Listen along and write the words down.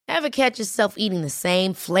Ever catch yourself eating the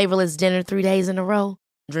same flavorless dinner 3 days in a row?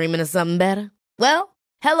 Dreaming of something better? Well,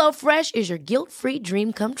 HelloFresh is your guilt-free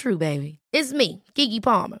dream come true, baby. It's me, Keke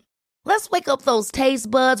Palmer. Let's wake up those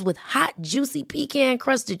taste buds with hot, juicy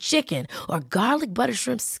pecan-crusted chicken or garlic butter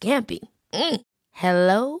shrimp scampi.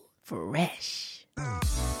 Hello Fresh.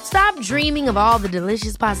 Stop dreaming of all the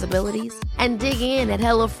delicious possibilities and dig in at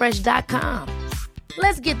HelloFresh.com.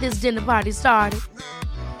 Let's get this dinner party started.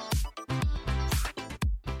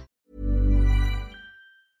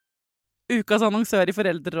 Ukas annonsør i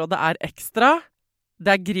Foreldrerådet Ekstra.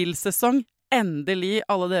 Det grillsesong. Endelig,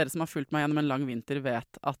 alle dere som har fulgt meg gjennom en lang vinter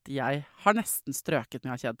vet at jeg har nesten strøket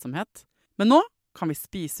med av kjedsomhet. Men nå kan vi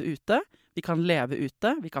spise ute, vi kan leve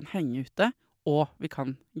ute, vi kan henge ute, og vi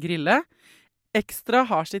kan grille. Ekstra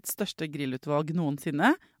har sitt største grillutvalg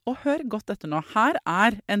noensinne, og hør godt etter nå. Her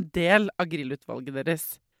en del av grillutvalget deres.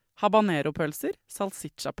 Habanero-pølser,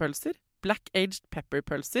 salsiccia-pølser, black-aged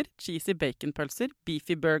pepper-pølser, cheesy bacon-pølser,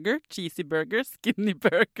 beefy burger, cheesy burger, skinny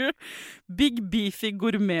burger, big beefy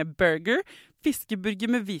gourmet-burger,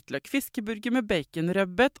 fiskeburger med hvitløk, fiskeburger med bacon,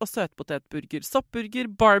 rødbet og søtpotetburger,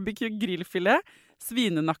 soppburger, barbecue, grillfilet,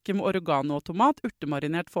 svinenakke med oregano og tomat,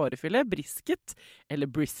 urtemarinert fårefilet, brisket, eller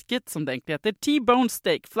brisket som det egentlig heter, T-bone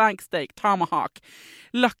steak, flank steak, tomahawk,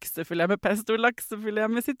 laksefilet med pesto, laksefilet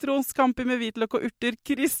med sitron, scampi med hvitløk og urter,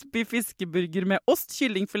 crispy fiskeburger med ost,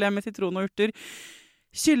 kyllingfilet med sitron og urter,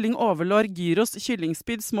 kylling overlår, gyros,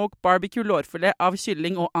 kyllingspyd, smoke, barbecue, lårfilet av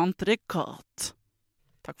kylling og entrecôte.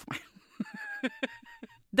 Takk for meg.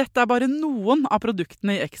 Dette bare noen av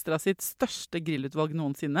produktene i Ekstra sitt største grillutvalg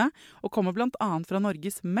noensinne, og kommer blant annet fra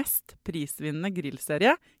Norges mest prisvinnende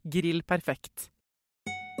grillserie, Grill Perfekt.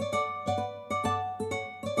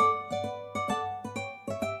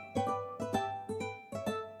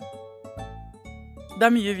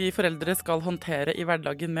 Det mye vi foreldre skal håndtere i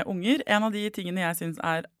hverdagen med unger. En av de tingene jeg synes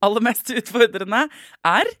aller mest utfordrende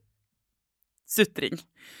sutring.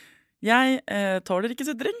 Jeg tåler ikke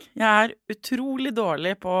sutring. Jeg utrolig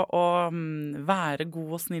dårlig på å være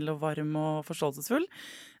god og snill og varm og forståelsesfull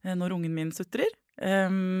når ungen min sutrer.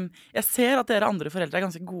 Jeg ser at dere andre foreldre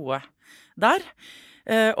ganske gode der.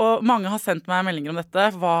 Og mange har sendt meg meldinger om dette.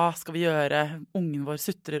 Hva skal vi gjøre? Ungen vår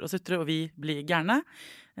sutrer, og vi blir gærne.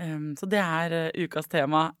 Så det ukas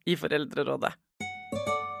tema i Foreldrerådet.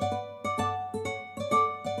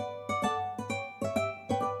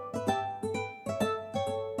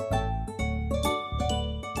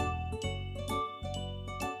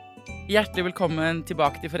 Hjertelig velkommen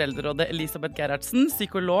tilbake til Foreldrerådet, Elisabeth Gerhardsen,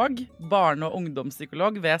 psykolog, barne- og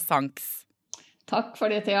ungdomspsykolog ved Sanks. Takk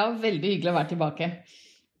for det, Thea. Veldig hyggelig å være tilbake.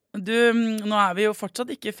 Nå vi jo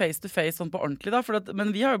fortsatt ikke face to face sånn på ordentlig, da,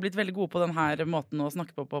 men vi har jo blitt veldig gode på denne måten å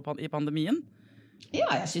snakke på i pandemien.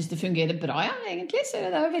 Ja, jeg synes det fungerer bra, ja, egentlig. Så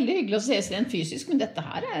det jo veldig hyggelig å ses rent fysisk, men dette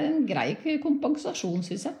her en grei kompensasjon,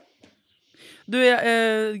 synes jeg.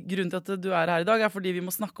 Grunnen til at du her i dag fordi vi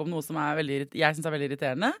må snakke om noe som jeg synes veldig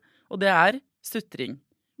irriterende, og det sutring.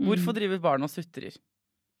 Hvorfor driver barn og sutrer?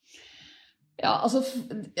 Ja, altså,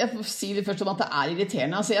 jeg får si det først om at det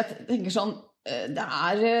irriterende. Altså, jeg tenker sånn,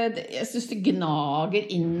 jeg synes det gnager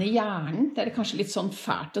inn i hjernen. Det kanskje litt sånn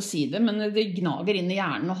fælt å si det, men det gnager inn i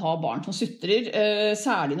hjernen å ha barn som sutrer.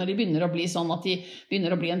 Særlig når de begynner å bli sånn at de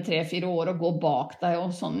begynner å bli 3-4 år og gå bak deg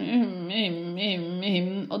og sånn.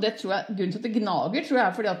 Og det tror jeg, grunnen til at det gnager, tror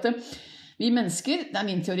jeg fordi at vi mennesker, det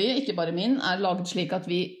min teori, ikke bare min, laget slik at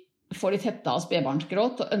vi får litt hetta av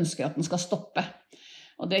spedbarnsgråt og ønsker at den skal stoppe.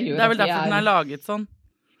 Og det gjør vel derfor den laget sånn?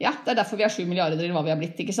 Ja, det derfor vi 7 milliarder eller hva vi har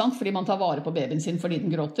blitt, ikke sant? Fordi man tar vare på babyen sin fordi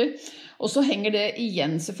den gråter. Og så henger det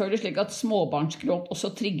igjen selvfølgelig slik at småbarnsgråt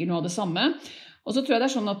også trigger noe av det samme. Og så tror jeg det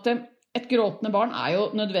sånn at et gråtende barn jo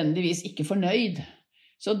nødvendigvis ikke fornøyd.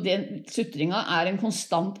 Så den sutringa en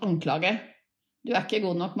konstant anklage. Du ikke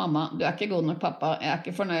god nok mamma, du ikke god nok pappa, jeg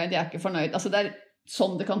ikke fornøyd. Altså det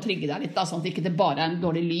sånn det kan trigge deg litt, da, sånn at det ikke bare en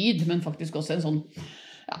dårlig lyd, men faktisk også en sånn,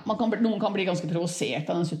 ja, noen kan bli ganske provosert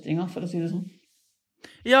av den sutringa, for å si det sånn.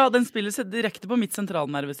 Ja, den spiller seg direkte på mitt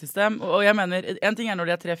sentralnervesystem, og jeg mener, en ting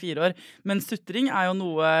når de 3-4 år, men sutring jo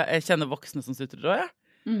noe jeg kjenner voksne som sutrer også, ja.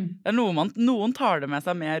 Det noen tar det med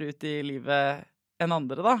seg mer ut i livet enn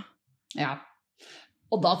andre, da. Ja.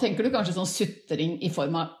 Og da tenker du kanskje sånn sutring i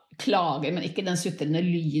form av klager, men ikke den sutrende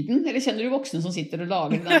lyden? Eller kjenner du voksne som sitter og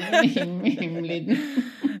lager den lyden?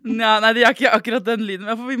 Nei, de ikke akkurat den lyden.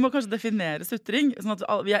 For vi må kanskje definere sutring, sånn at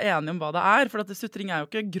vi enige om hva det for at sutring jo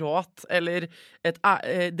ikke gråt, eller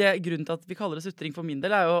det grunnen til at vi kaller det sutring for min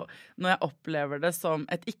del, jo når jeg opplever det som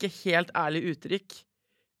et ikke helt ærlig uttrykk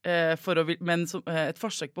men et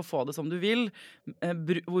forsøk på å få det som du vil,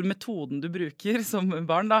 hvor metoden du bruker som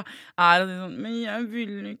barn da, sånn, men jeg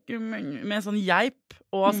vil ikke, med sånn geip,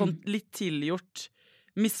 og sånn litt tilgjort,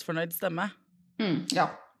 misfornøyd stemme. Ja.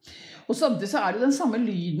 Og samtidig så det den samme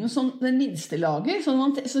lyden som den minste lager,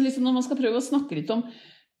 så liksom når man skal prøve å snakke litt om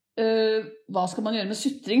hva skal man gjøre med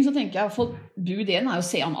sutring, så tenker jeg for budien jo å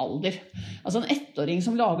se an alder. Altså en 1-åring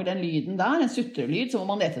som lager den lyden der, en sutrelyd, så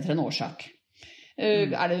må man lete etter en årsak.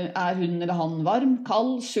 Hun eller han varm,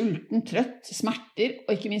 kald, sulten, trøtt, smerter,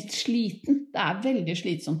 og ikke minst sliten. Det veldig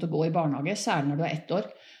slitsomt å gå i barnehage, særlig når du 1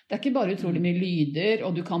 år. Det ikke bare utrolig mye lyder,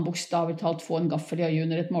 og du kan bokstavelig talt få en gaffel i øyet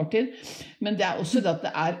under et måltid, men det også det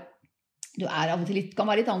at du av og til kan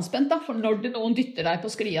være litt anspent da, for når noen dytter deg på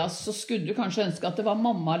sklia, så skulle du kanskje ønske at det var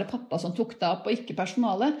mamma eller pappa som tok deg opp, og ikke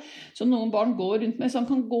personale. Så noen barn går rundt med, så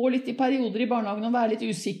kan gå litt i perioder i barnehagen og være litt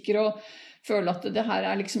usikre, og føle at det her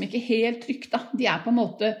liksom ikke helt trygt da. De på en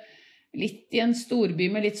måte litt i en storby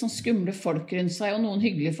med litt sånn skumle folk rundt seg, og noen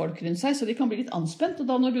hyggelige folk rundt seg, så de kan bli litt anspent, og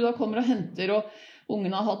da når du da kommer og henter, og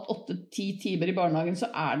ungen har hatt 8-10 timer i barnehagen, så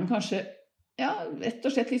den kanskje rett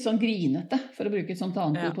og slett litt sånn grinete, for å bruke et sånt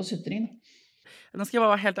annet ord på sutring. Nå skal jeg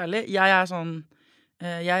bare være helt ærlig. Jeg sånn,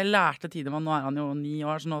 jeg lærte Tidemann, nå han jo 9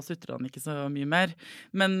 år, så nå sutrer han ikke så mye mer.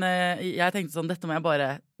 Men jeg tenkte sånn, dette må jeg bare,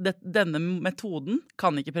 denne metoden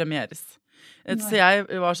kan ikke premieres. Så jeg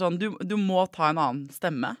var sånn, du må ta en annen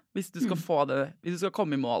stemme hvis du skal få det, hvis du skal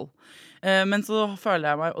komme i mål. Men så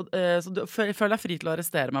føler jeg meg fri til å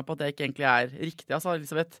arrestere meg på at det ikke egentlig riktig, altså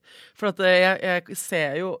Elisabeth. For at jeg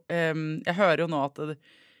ser jo, jeg hører jo nå at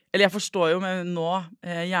eller jeg forstår jo med nå,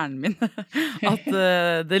 hjernen min, at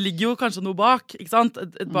det ligger jo kanskje noe bak, ikke sant?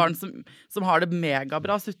 Et barn som har det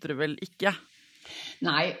megabra sutrer vel ikke.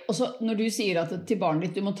 Nei, og så når du sier at til barnet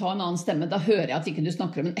ditt du må ta en annen stemme, da hører jeg at ikke du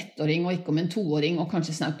snakker om en 1-åring og ikke om en 2-åring, og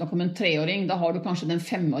kanskje snart nok om en 3-åring. Da har du kanskje den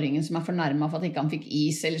 5-åringen som fornærmet for at ikke han fikk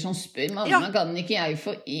is, eller sånn spør, mamma, kan ikke jeg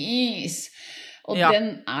få is? Og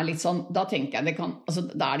den litt sånn, da tenker jeg det kan, altså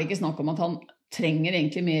da det ikke snakk om at han trenger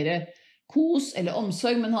egentlig mer kos eller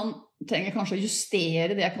omsorg, men han trenger kanskje å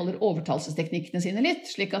justere det jeg kaller overtalelsesteknikkene sine litt,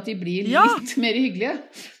 slik at de blir litt mer hyggelige.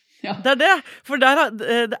 Ja. Det det, for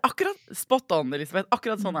det akkurat spot on, Elisabeth,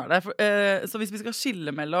 akkurat sånn det. Så hvis vi skal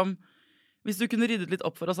skille mellom, hvis du kunne ryddet litt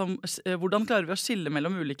opp for oss om hvordan klarer vi å skille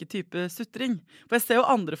mellom ulike typer sutring? For jeg ser jo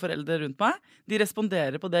andre foreldre rundt meg, de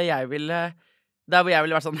responderer på det jeg ville, der hvor jeg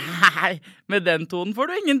ville vært sånn, hei, med den tonen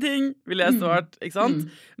får du ingenting, ville jeg svart, ikke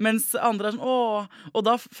sant? Mens andre sånn, og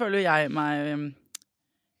da føler jeg meg,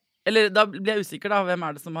 eller da blir jeg usikker da, hvem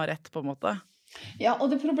det som har rett på en måte? Ja,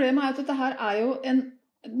 og det problemet at dette her jo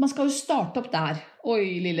man skal jo starte opp der,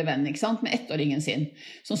 oi lille venn, ikke sant, med 1-åringen sin,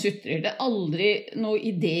 som sutrer. Det aldri noe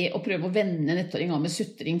idé å prøve å vende en 1-åring av med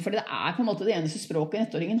sutring, for det på en måte det eneste språket en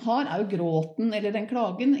 1-åringen har, jo gråten eller den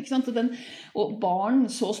klagen, ikke sant, og barn,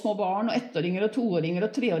 så små barn, og 1-åringer og 2-åringer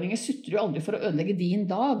og 3-åringer sutrer jo aldri for å ødelegge din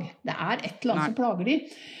dag. Det et eller annet som plager de.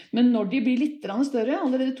 Men når de blir litt større,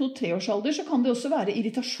 allerede 2-3 års alder, så kan det også være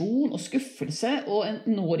irritasjon og skuffelse, og en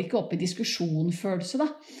når ikke opp i diskusjonfølelse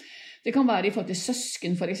da. Det kan være i forhold til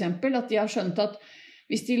søsken for eksempel, at de har skjønt at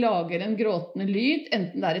hvis de lager en gråtende lyd,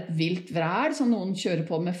 enten det et vilt vræl som noen kjører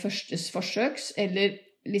på med førstes forsøks, eller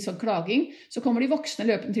litt sånn klaging, så kommer de voksne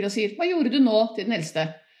løpende til og sier, hva gjorde du nå til den eldste?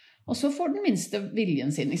 Og så får den minste viljen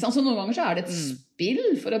sin. Ikke sant? Så noen ganger så det et spill,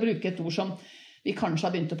 for å bruke et ord som vi kanskje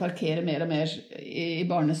har begynt å parkere mer og mer i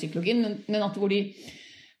barnepsykologien, men at hvor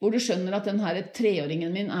du skjønner at den her 3-åringen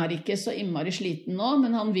min ikke så innmari sliten nå,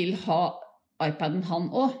 men han vil ha iPaden han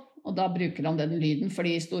også. Og da bruker han den lyden,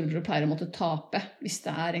 fordi storebror pleier å måtte tape hvis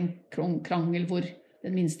det en krangel hvor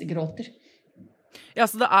den minste gråter. Ja,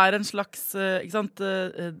 så det en slags, ikke sant,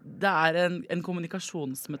 det en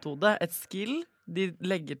kommunikasjonsmetode, et skill de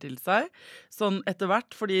legger til seg, sånn etter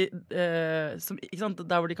hvert, fordi, ikke sant,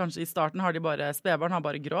 der hvor de kanskje i starten har de bare, spedbarn har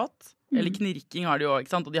bare gråt, eller knirking har de jo,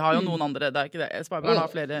 ikke sant, og de har jo noen andre, det ikke det, spedbarn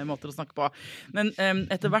har flere måter å snakke på, men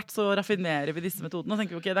etter hvert så raffinerer vi disse metodene, og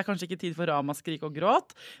tenker vi, ok, det kanskje ikke tid for ramaskrik og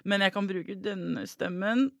gråt, men jeg kan bruke denne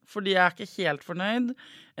stemmen, fordi jeg ikke helt fornøyd,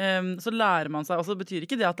 så lærer man seg, og så betyr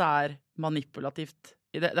ikke det at det manipulativt.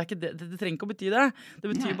 Det trenger ikke å bety det. Det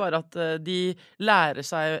betyr bare at de lærer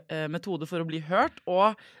seg metoder for å bli hørt,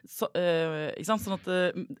 og ikke sant, sånn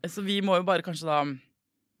at så vi må jo bare kanskje da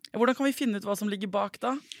hvordan kan vi finne ut hva som ligger bak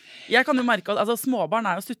da? Jeg kan jo merke at altså, småbarn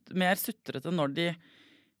jo mer sutrete når de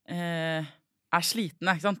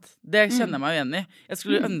slitne, ikke sant? Det kjenner jeg meg jo igjen i. Jeg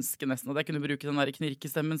skulle ønske nesten at jeg kunne bruke den der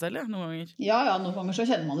knirkestemmen selv, noen ganger. Ja, noen ganger så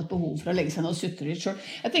kjenner man et behov for å legge seg ned og sutre litt selv.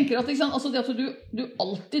 Jeg tenker at, ikke sant, altså det at du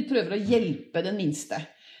alltid prøver å hjelpe den minste.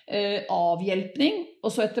 avhjelpning,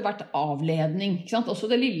 og så etter hvert avledning. Ikke sant? Også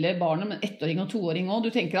det lille barnet med 1-åring og 2-åring også.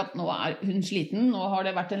 Du tenker at nå er hun sliten, nå har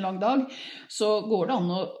det vært en lang dag. Så går det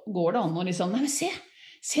an å liksom, nei, men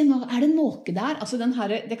se nå, er det noe der? Altså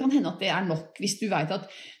det kan hende at det er nok, hvis du vet at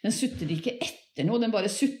den sutter ikke etter noe, den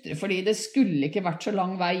bare sutrer fordi det skulle ikke vært så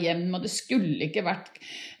lang vei hjem, og det skulle ikke vært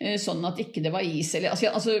sånn at ikke det var is. Eller,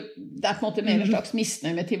 altså, det er på en måte mer en slags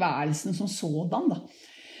misnøye med tilværelsen som sådan da.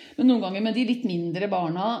 Men noen ganger med de litt mindre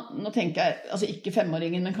barna, nå tenker jeg, altså ikke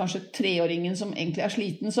 5-åringen, men kanskje 3-åringen som egentlig er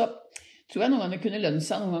sliten, så tror jeg noen ganger det kunne lønne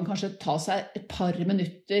seg, noen ganger kanskje ta seg et par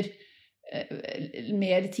minutter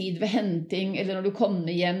mer tid ved henting, eller når du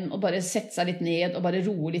kommer hjem og bare sette seg litt ned og bare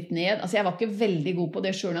roe litt ned. Altså jeg var ikke veldig god på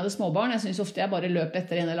det selv når jeg hadde småbarn. Jeg synes ofte jeg bare løp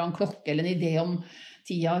etter en eller annen klokke eller en idé om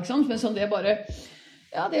tida, ikke sant? Men sånn det å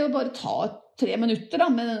bare ta 3 minutter da,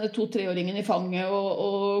 med denne 2-3-åringen i fanget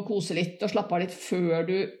og kose litt og slappe av litt før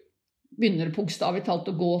du begynner bokstavelig talt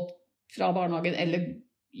å gå fra barnehagen eller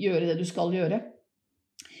gjøre det du skal gjøre.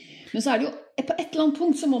 Men så er det jo, på et eller annet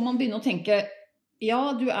punkt så må man begynne å tenke,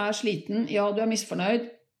 ja, du er sliten, ja, du er misfornøyd,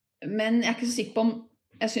 men jeg er ikke så sikker på om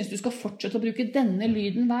jeg synes du skal fortsette å bruke denne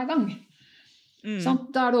lyden hver gang. Da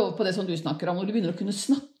er det over på det som du snakker om, når du begynner å kunne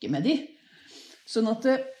snakke med dem. Så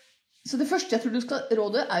det første jeg tror du skal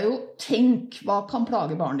råde er jo, tenk, hva kan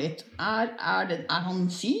plage barnet ditt? Er han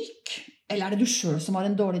syk? Eller er det du selv som har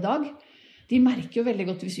en dårlig dag? De merker jo veldig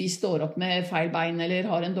godt hvis vi står opp med feil bein eller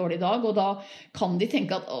har en dårlig dag, og da kan de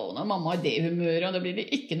tenke at nå er mamma i det humøret, og da blir det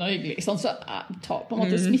ikke noe hyggelig. Så på en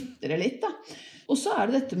måte smitter det litt da. Og så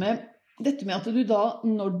er det dette med at du da,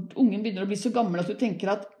 når ungen begynner å bli så gammel, at du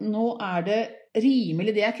tenker at nå er det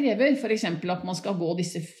rimelig det jeg krever. For eksempel at man skal gå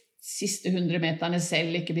disse siste 100 meterne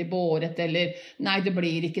selv, ikke bli båret, eller nei, det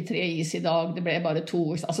blir ikke 3 is i dag, det ble bare 2.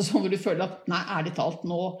 Altså sånn hvor du føler at, nei, ærlig talt,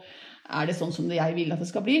 nå er det sånn som jeg vil at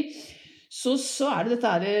det skal bli. Så er det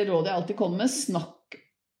dette rådet jeg alltid kommer med, snakk,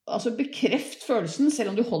 altså bekreft følelsen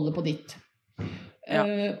selv om du holder på ditt. Ja.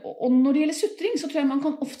 Og når det gjelder sutring, så tror jeg man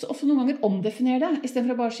kan ofte noen ganger omdefinere det, i stedet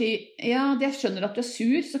for å bare si, ja, jeg skjønner at du er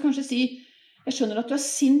sur, så kanskje si, jeg skjønner at du er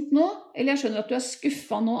sint nå, eller jeg skjønner at du er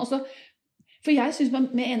skuffet nå, altså, for jeg synes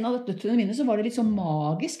med en av døtrene mine så var det litt sånn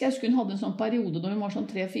magisk, jeg husker hun hadde en sånn periode når hun var sånn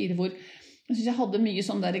 3-4, hvor jeg synes jeg hadde mye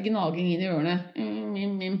sånn der gnaging inn i ørene,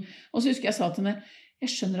 og så husker jeg sa til henne, jeg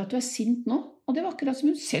skjønner at du er sint nå, og det var akkurat som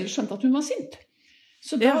hun selv skjønte at hun var sint.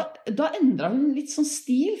 Så da endret hun litt sånn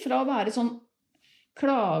stil fra å være sånn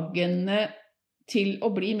klagende til å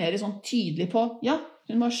bli mer sånn tydelig på, ja,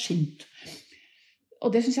 hun var sint. Og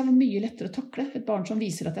det synes jeg var mye lettere å takle, et barn som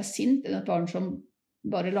viser at det er sint, enn et barn som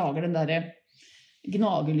bare lager den der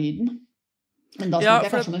gnagelyden. Men da snakker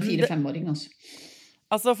jeg kanskje om en 4-5-åring, altså.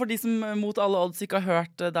 Altså for de som mot alle odds ikke har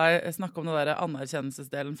hørt deg snakke om den der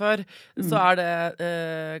anerkjennelsesdelen før, så er det,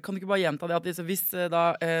 kan du ikke bare gjenta det at hvis da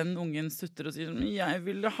en ungen sutter og sier jeg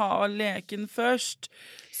vil ha leken først,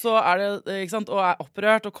 så er det, ikke sant, og er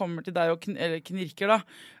opprørt og kommer til deg og knirker da,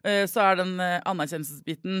 så er den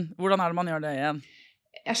anerkjennelsesbiten, hvordan er det man gjør det igjen?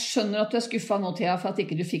 Jeg skjønner at du er skuffet nå, Thea, for at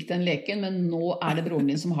ikke du fikk den leken, men nå er det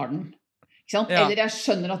broren din som har den. Ikke sant? Ja. Eller jeg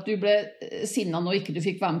skjønner at du ble sinnet når ikke du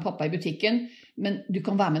fikk være med pappa i butikken, men du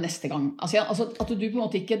kan være med neste gang. Altså at du på en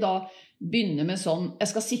måte ikke da begynner med sånn, jeg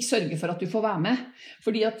skal sørge for at du får være med.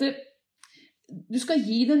 Fordi at du skal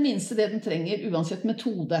gi den minste det den trenger, uansett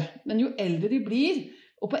metode. Men jo eldre de blir,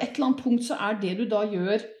 og på et eller annet punkt så er det du da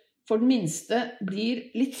gjør for den minste, blir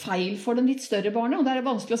litt feil for den litt større barnet. Og det er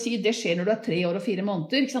vanskelig å si, det skjer når du er 3 år og 4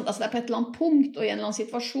 måneder. Ikke sant? Altså det er på et eller annet punkt, og i en eller annen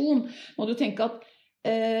situasjon må du tenke at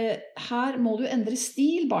her må du endre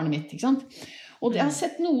stil, barnet mitt, ikke sant? Og jeg har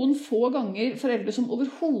sett noen få ganger foreldre som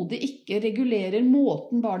overhodet ikke regulerer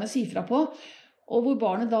måten barnet sier fra på, og hvor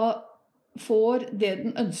barnet da får det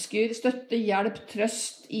den ønsker, støtte, hjelp,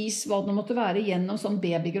 trøst, is, hva det måtte være, gjennom sånn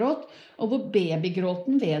babygråt, og hvor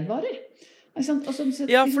babygråten vedvarer. Ikke sant? Altså,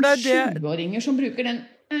 ja, for det er 20-åringer som bruker den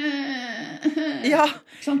ja,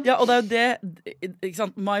 og det er jo det, ikke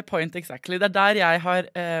sant, my point exactly, det er der jeg har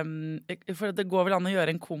for det går vel an å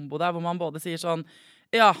gjøre en kombo der hvor man både sier sånn,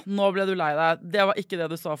 ja, nå ble du lei deg, det var ikke det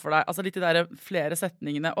du så for deg, altså litt de der flere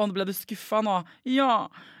setningene, og ble du skuffet nå? Ja,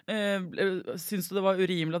 syns du det var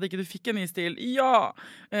urimelig at ikke du fikk en ny stil? Ja,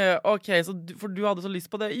 ok, for du hadde så lyst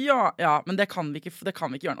på det? Ja, men det kan vi ikke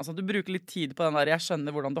gjøre, altså du bruker litt tid på den der, jeg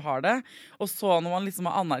skjønner hvordan du har det, og så når man liksom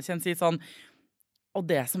har anerkjent, sier sånn, og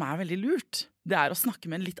det som er veldig lurt, det er å snakke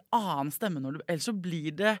med en litt annen stemme, ellers så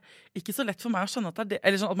blir det ikke så lett for meg å skjønne at det er det,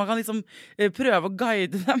 eller sånn at man kan liksom prøve å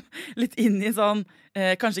guide dem litt inn i sånn,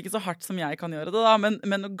 kanskje ikke så hardt som jeg kan gjøre det da,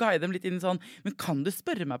 men å guide dem litt inn i sånn, men kan du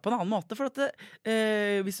spørre meg på en annen måte? For at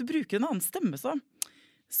hvis du bruker en annen stemme,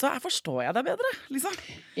 så forstår jeg deg bedre, liksom.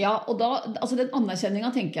 Ja, og da, altså den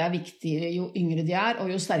anerkjenningen tenker jeg er viktigere jo yngre de er,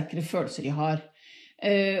 og jo sterkere følelser de har.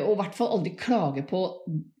 Og i hvert fall aldri klage på,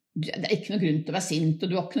 det er ikke noe grunn til å være sint, og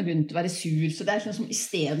du har ikke noe grunn til å være sur, så det er liksom i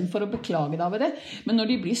stedet for å beklage deg over det. Men når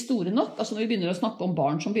de blir store nok, altså når vi begynner å snakke om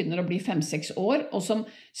barn som begynner å bli 5-6 år, og som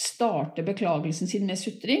starter beklagelsen sin med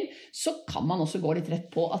sutring, så kan man også gå litt rett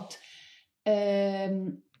på at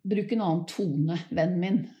bruk en annen tone, venn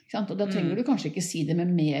min. Ikke sant? Og da trenger du kanskje ikke si det med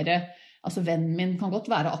mere, altså vennen min kan godt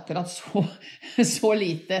være akkurat så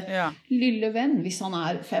lite. Ja. Lille venn, hvis han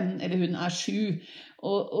er 5 eller hun er 7.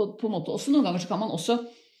 Og på en måte også noen ganger så kan man også,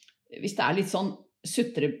 hvis det er litt sånn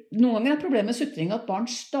noen ganger er problemet med sutring at barn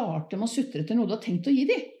starter med å sutre til noe du har tenkt å gi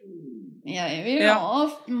dem. Jeg vil ha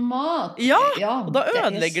mat. Ja, og da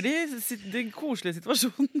ødelegger de den koselige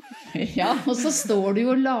situasjonen. Ja, og så står du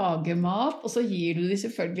og lager mat, og så gir du dem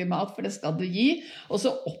selvfølgelig mat, for det skal du gi. Og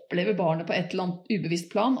så opplever barnet på et eller annet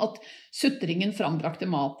ubevisst plan at sutringen frambrakte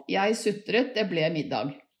mat. Jeg sutret, det ble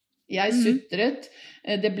middag. Jeg sutret,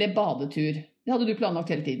 det ble badetur. Det hadde du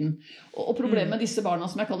planlagt hele tiden. Og problemet med disse barna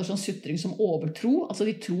som jeg kaller sånn sutring som overtro, altså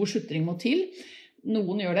de tror sutring må til.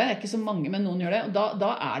 Noen gjør det, ikke så mange, men noen gjør det. Og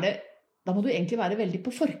da må du egentlig være veldig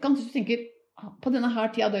på forkant. Hvis du tenker, på denne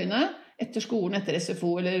her tida av døgnet, etter skolen, etter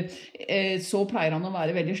SFO, eller så pleier han å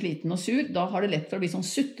være veldig sliten og sur, da har det lett for å bli sånn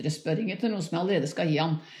sutrespørringer til noe som jeg allerede skal gi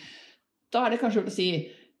han. Da er det kanskje å si,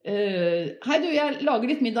 hei du, jeg lager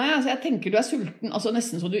litt middag, så jeg tenker du er sulten, altså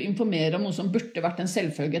nesten så du informerer om noe som burde vært en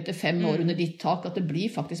selvfølge etter 5 år under ditt tak, at det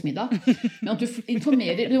blir faktisk middag. Men at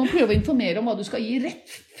du må prøve å informere om hva du skal gi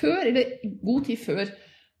rett før, eller god tid før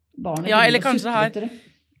barnet. Ja, eller kanskje her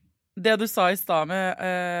det du sa i stad med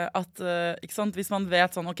at, ikke sant, hvis man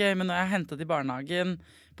vet sånn, ok, men når jeg hentet i barnehagen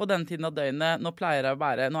på den tiden av døgnet, nå pleier jeg å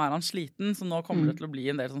være, nå er han sliten, så nå kommer det til å bli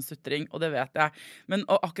en del sånn sutring, og det vet jeg. Men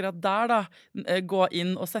akkurat der da, gå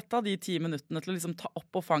inn og sette av de 10 minuttene til å liksom ta opp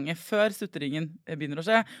på fanget før sutringen begynner å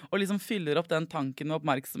skje, og liksom fyller opp den tanken med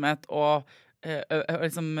oppmerksomhet og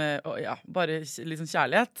bare liksom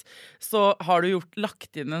kjærlighet, så har du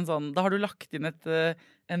lagt inn en sånn, da har du lagt inn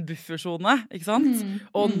en buffersone, ikke sant?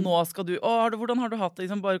 Og nå skal du, hvordan har du hatt det?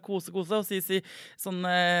 Liksom bare kose, og si sånn,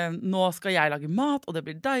 nå skal jeg lage mat, og det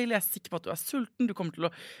blir deilig, jeg er sikker på at du er sulten, du kommer til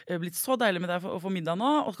å bli så deilig med deg å få middag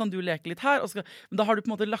nå, og så kan du leke litt her, men da har du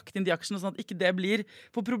på en måte lagt inn de aksjene, sånn at ikke det blir,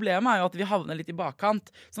 for problemet er jo at vi havner litt i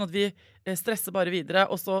bakkant, sånn at vi stresser bare videre,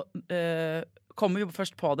 og så kommer vi jo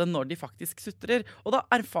først på det når de faktisk sutrer, og da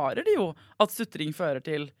erfarer de jo at sutring fører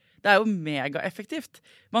til, det er jo megaeffektivt.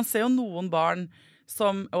 Man ser jo noen barn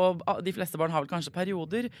og de fleste barn har vel kanskje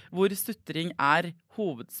perioder hvor sutring er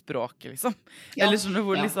hovedspråket, liksom. Ja, eller sånn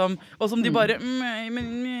hvor liksom, og som de bare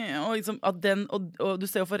og liksom at og du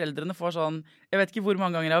ser jo foreldrene får sånn, jeg vet ikke hvor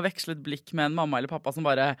mange ganger jeg har vekslet blikk med en mamma eller pappa som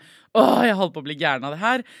bare, jeg holder på å bli gæren av det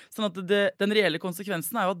her, sånn at den reelle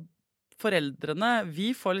konsekvensen er jo at foreldrene,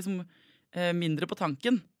 vi får liksom mindre på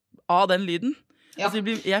tanken av den lyden. Ja. Altså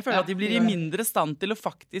jeg føler at de blir i mindre stand til å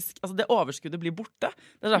faktisk, altså det overskuddet blir borte.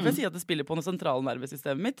 Det er derfor jeg sier at det spiller på noe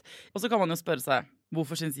sentralnervesystemet mitt. Og så kan man jo spørre seg,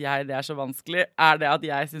 hvorfor synes jeg det er så vanskelig? Er det at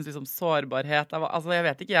jeg synes liksom sårbarhet, altså jeg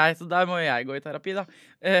vet ikke jeg, så der må jeg gå i terapi da,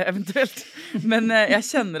 eventuelt. Men jeg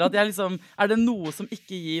kjenner at jeg liksom, er det noe som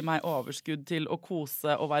ikke gir meg overskudd til å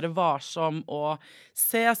kose og være varsom og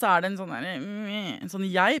se, så er det en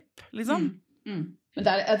sånn geip, liksom. Men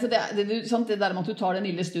det der med at du tar den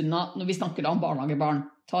lille stunden når vi snakker om barnehagebarn,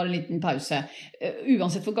 tar en liten pause,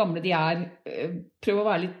 uansett hvor gamle de er, prøv å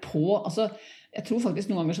være litt på, altså jeg tror faktisk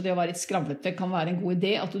noen ganger så det å være litt skravlete kan være en god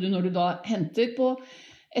idé, at du når du da henter på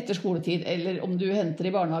etter skoletid, eller om du henter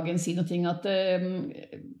i barnehagen, si noe ting, at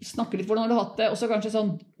snakke litt hvordan har du hatt det, og så kanskje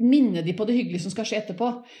sånn, minne de på det hyggelige som skal skje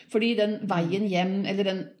etterpå, fordi den veien hjem, eller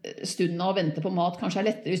den stunden av å vente på mat, kanskje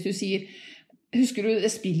er lettere hvis du sier, husker du det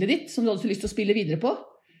spillet ditt som du hadde så lyst til å spille videre på?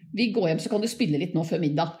 Vi går hjem, så kan du spille litt nå før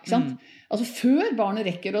middag, ikke sant? Altså før barnet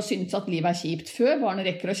rekker å synes at livet er kjipt, før barnet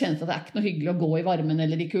rekker å kjenne at det er ikke noe hyggelig å gå i varmen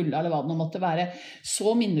eller i kulda, eller hva det nå måtte være,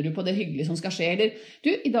 så minner du på det hyggelige som skal skje, eller du,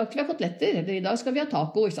 i dag skal vi ha koteletter, eller i dag skal vi ha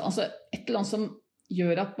taco, ikke sant? Altså et eller annet som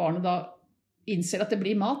gjør at barnet da innser at det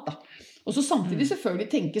blir mat da. Og så samtidig selvfølgelig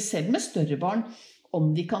tenke selv med større barn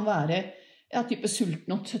om de kan være type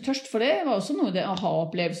sulten og tørst, for det var også noe det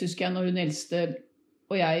aha-opplevelse, husker jeg, når hun eldste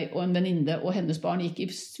og jeg og en venninne og hennes barn gikk i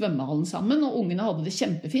svømmehallen sammen, og ungene hadde det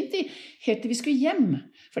kjempefint helt til vi skulle hjem,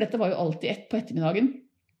 for dette var jo alltid ett på ettermiddagen.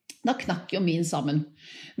 Da knakk jo min sammen.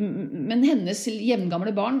 Men hennes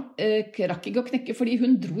hjemgamle barn krakk ikke å knekke, fordi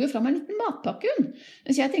hun dro jo frem en liten matpakke, hun.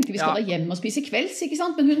 Så jeg tenkte vi skal da hjem og spise kvelds, ikke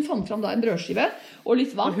sant? Men hun fant frem da en brødskive og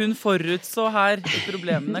litt vann. Og hun forutså her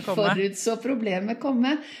problemene komme. Forutså problemet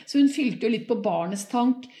komme. Så hun fylte jo litt på barnets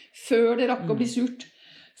tank før det rakk å bli surt.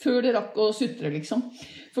 før det rakk å sutre, liksom.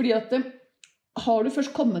 Fordi at har du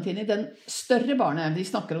først kommet inn i den større barnet de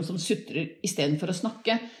snakker om som sutrer i stedet for å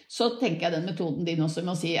snakke, så tenker jeg den metoden din også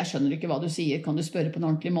med å si, jeg skjønner ikke hva du sier, kan du spørre på en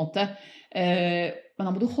ordentlig måte? Men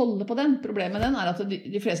da må du holde på den. Problemet med den at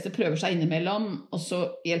de fleste prøver seg innimellom, og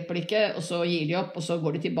så hjelper det ikke, og så gir de opp, og så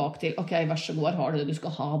går de tilbake til, ok, vær så god, har du det du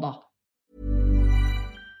skal ha da?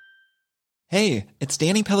 Hey, it's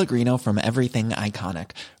Danny Pellegrino from Everything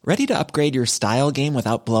Iconic. Ready to upgrade your style game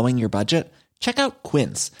without blowing your budget? Check out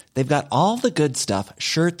Quince. They've got all the good stuff,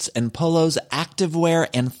 shirts and polos, activewear,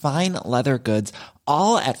 and fine leather goods,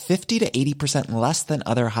 all at 50 to 80% less than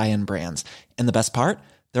other high-end brands. And the best part?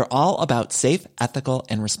 They're all about safe, ethical,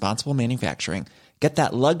 and responsible manufacturing. Get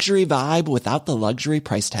that luxury vibe without the luxury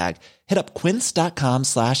price tag. Hit up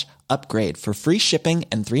quince.com/upgrade for free shipping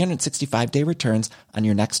and 365-day returns on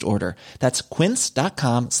your next order. That's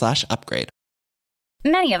quince.com/upgrade.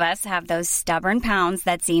 Many of us have those stubborn pounds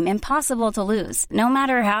that seem impossible to lose, no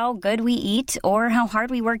matter how good we eat or how hard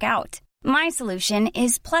we work out. My solution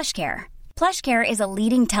is PlushCare. PlushCare is a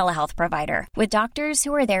leading telehealth provider with doctors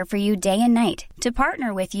who are there for you day and night to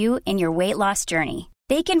partner with you in your weight loss journey.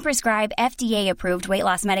 They can prescribe FDA-approved weight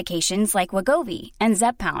loss medications like Wegovy and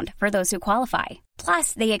Zepbound for those who qualify.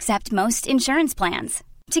 Plus, they accept most insurance plans.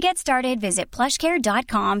 To get started, visit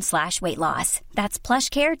plushcare.com/weightloss. That's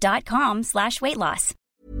plushcare.com/weightloss.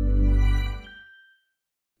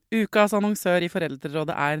 Ukas annonsør i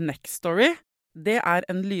Foreldrerådet Nextory. Det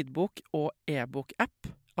en lydbok og e-bok-app.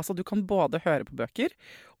 Altså du kan både høre på bøker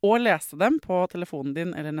og lese dem på telefonen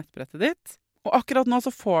din eller nettbrettet ditt. Og akkurat nå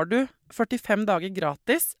så får du 45 dager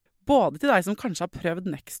gratis, både til deg som kanskje har prøvd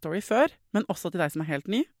Nextory før, men også til deg som helt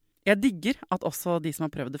ny. Jeg digger at også de som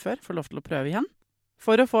har prøvd det før får lov til å prøve igjen.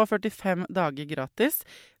 For å få 45 dager gratis,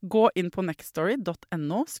 gå inn på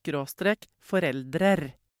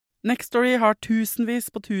nextory.no/foreldrer. Nextory har tusenvis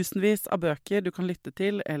på tusenvis av bøker du kan lytte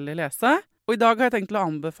til eller lese. Og i dag har jeg tenkt å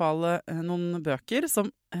anbefale noen bøker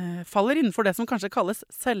som faller innenfor det som kanskje kalles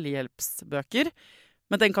selvhjelpsbøker.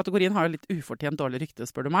 Men den kategorien har jo litt ufortjent dårlig rykte,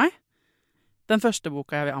 spør du meg. Den første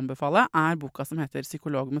boka jeg vil anbefale boka som heter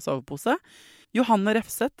Psykolog med sovepose. Johanne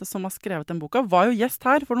Refseth, som har skrevet den boka, var jo gjest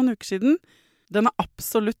her for noen uker siden. Den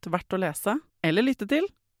absolutt verdt å lese eller lytte til.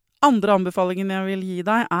 Andre anbefalingen jeg vil gi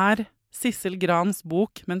deg Sissel Grans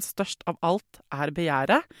bok, men størst av alt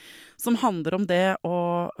begjæret, som handler om det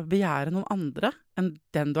å begjære noen andre enn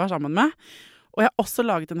den du er sammen med. Og jeg har også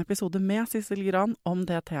laget en episode med Sissel Gran om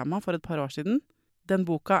det temaet for et par år siden. Den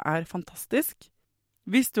boka fantastisk.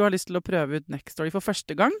 Hvis du har lyst til å prøve ut Nextory for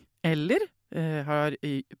første gang, eller har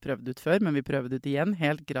prøvd ut før, men vi prøver ut igjen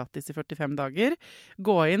helt gratis i 45 dager,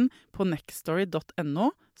 gå inn på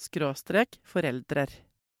nextory.no/foreldrer.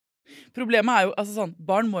 Problemet jo, altså sånn,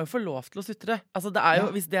 barn må jo få lov til å sutre. Altså det jo,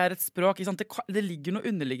 hvis det et språk, ikke sant, det ligger noe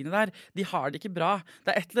underliggende der. De har det ikke bra.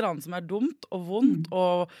 Det et eller annet som dumt og vondt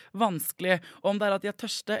og vanskelig. Og om det at de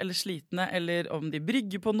tørste eller slitne, eller om de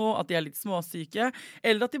brygger på noe, at de litt småsyke,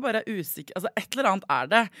 eller at de bare usikre. Altså et eller annet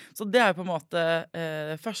det. Så det jo på en måte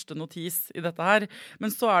første notis i dette her. Men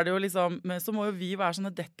så det jo liksom, så må jo vi være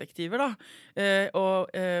sånne detektiver da.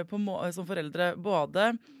 Som foreldre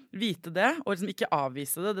både vite det, og liksom ikke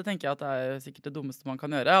avvise det. Det tenker jeg at sikkert det dummeste man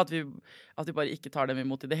kan gjøre, at vi bare ikke tar dem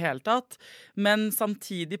imot i det hele tatt. Men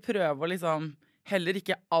samtidig prøve å liksom heller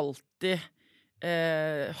ikke alltid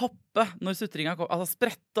hoppe når sutringa kommer, altså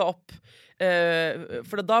sprette opp.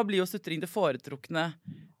 For da blir jo sutring det foretrukne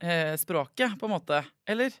språket, på en måte.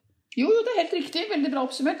 Eller? Jo, det helt riktig. Veldig bra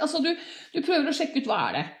oppsummert. Altså, du prøver å sjekke ut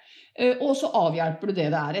hva det. Og så avhjelper du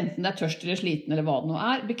det enten det tørst eller sliten eller hva det nå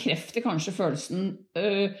bekrefter kanskje følelsen,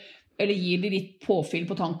 eller gir det litt påfyll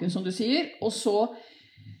på tanken som du sier, og så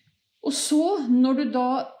når du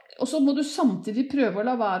da, og så må du samtidig prøve å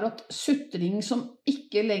la være at sutring som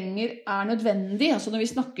ikke lenger nødvendig, altså når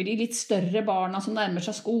vi snakker de litt større barna som nærmer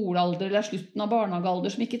seg skolealder eller slutten av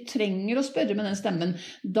barnehagealder, som ikke trenger å spørre med den stemmen,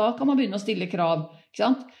 da kan man begynne å stille krav, ikke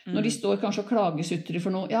sant? Når de står kanskje og klagesutrer for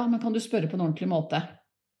noe, ja, men kan du spørre på en ordentlig måte?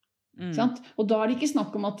 Og da det ikke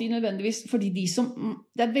snakk om at de nødvendigvis, fordi de som,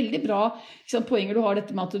 det veldig bra poenger du har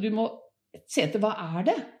dette med at du må se til hva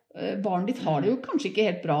det? Barnet ditt har det jo kanskje ikke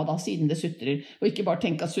helt bra da, siden det sutrer, og ikke bare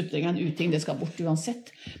tenke at sutring en uting, det skal bort uansett,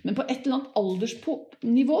 men på et eller annet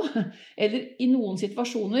aldersnivå, eller i noen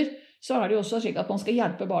situasjoner, så det jo også slik at man skal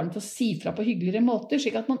hjelpe barnet til å si fra på hyggeligere måter,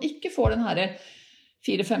 slik at man ikke får den her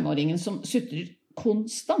 4-5-åringen som sutrer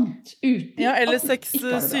konstant uten eller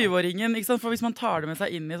 6-7-åringen, ikke sant? For hvis man tar det med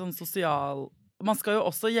seg inn i sånn sosial, man skal jo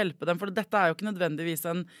også hjelpe dem, for dette jo ikke nødvendigvis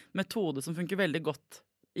en metode som funker veldig godt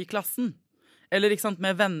i klassen, eller ikke sant,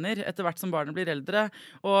 med venner etter hvert som barnet blir eldre.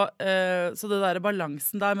 Og så det der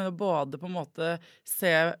balansen der med å både på en måte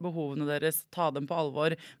se behovene deres, ta dem på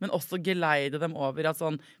alvor, men også geleide dem over at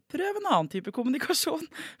sånn, prøv en annen type kommunikasjon,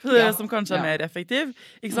 som kanskje er mer effektiv,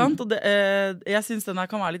 ikke sant? Og jeg synes den her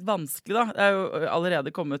kan være litt vanskelig da. Jeg har jo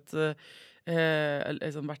allerede kommet,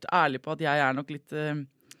 liksom vært ærlig på at jeg er nok litt...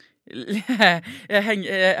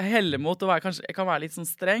 jeg heller mot å være, kanskje, jeg kan være litt sånn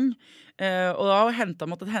streng, og da har jeg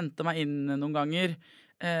måttet hente meg inn noen ganger,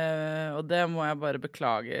 og det må jeg bare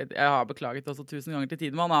beklage. Jeg har beklaget også 1000 ganger til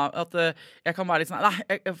Tidemann, at jeg kan være litt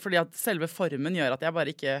sånn, fordi at selve formen gjør at jeg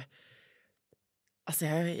bare ikke,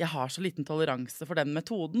 altså jeg har så liten toleranse for den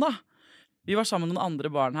metoden da. Vi var sammen med noen andre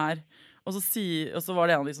barn her, og så var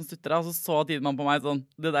det en av de som stuttet, og så Tidemann på meg sånn,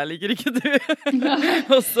 det der liker ikke du.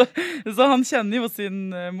 Og så han kjenner jo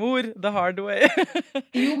sin mor, the hard way.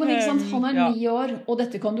 Jo, men ikke sant, han 9 år, og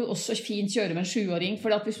dette kan du også fint gjøre med en 7-åring,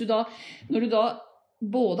 for at hvis du da, når du da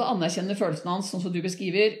både anerkjenner følelsen hans, sånn som du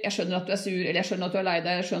beskriver, jeg skjønner at du sur, eller jeg skjønner at du lei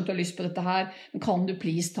deg, jeg skjønner at du har lyst på dette her, men kan du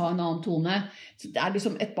please ta en annen tone? Så det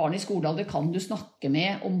liksom et barn i skolealder kan du snakke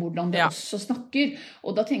med om hvordan det også snakker,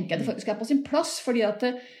 og da tenker jeg det faktisk på sin plass, fordi at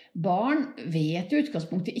barn vet i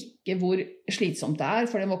utgangspunktet ikke hvor slitsomt det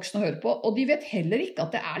for den voksne å høre på, og de vet heller ikke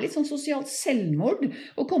at det litt sånn sosialt selvmord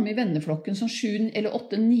å komme i venneflokken som 7- eller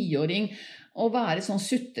 8-9-åring og være sånn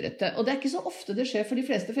sutrete. Og det ikke så ofte det skjer, for de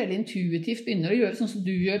fleste foreldre intuitivt begynner å gjøre sånn som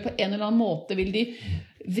du gjør. På en eller annen måte vil de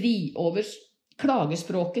vri over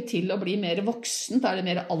klagespråket til å bli mer voksen, da det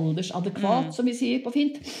mer aldersadekvat, som vi sier på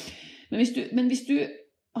fint. Men hvis du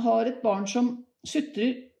har et barn som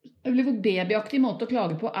sutrer, eller hvor babyaktig måte å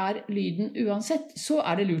klage på lyden uansett, så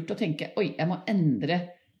det lurt å tenke, oi, jeg må endre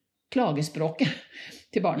klagespråket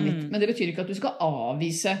til barnet mitt. Men det betyr ikke at du skal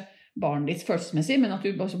avvise barnet ditt følelsesmessig, men at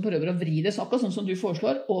du bare prøver å vri det, akkurat sånn som du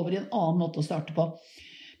foreslår, over i en annen måte å starte på.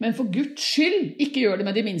 Men for Guds skyld, ikke gjør det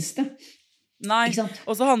med de minste. Nei,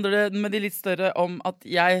 og så handler det med de litt større om at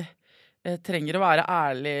jeg trenger å være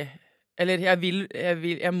ærlig, eller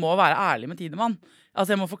jeg må være ærlig med Tidemann.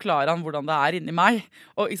 Altså jeg må forklare han hvordan det inni meg.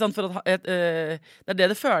 Og ikke sant, for at det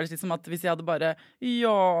det føles litt som at hvis jeg hadde bare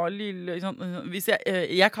lille, ikke sant, hvis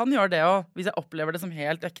jeg kan gjøre det også, hvis jeg opplever det som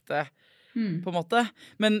helt ekte, på en måte.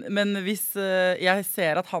 Men hvis jeg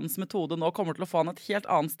ser at hans metode nå kommer til å få han et helt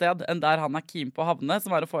annet sted enn der han keen på å havne,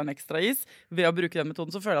 som å få en ekstra is, ved å bruke den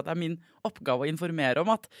metoden, så føler jeg at det min oppgave å informere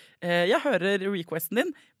om at jeg hører requesten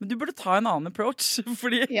din, men du burde ta en annen approach,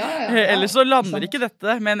 fordi ellers så lander ikke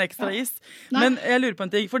dette med en ekstra is. Men jeg lurer på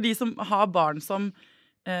en ting, for de som har barn som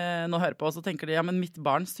nå hører på, så tenker de, ja, men mitt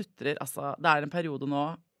barn sutrer, altså, det en periode nå,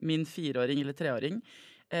 min 4-åring eller 3-åring,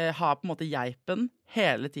 har på en måte geipen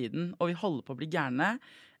hele tiden, og vi holder på å bli gærne.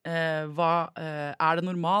 Hva det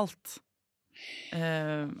normalt?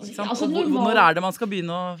 Altså, når det man skal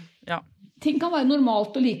begynne å... Ting kan være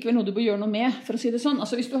normalt og likevel noe du bør gjøre noe med, for å si det sånn.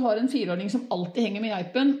 Altså, hvis du har en 4-åring som alltid henger med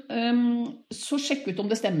geipen, så sjekk ut om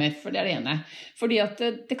det stemmer, for det det ene. Fordi at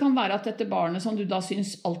det kan være at dette barnet som du da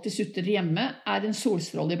synes alltid sutter hjemme, en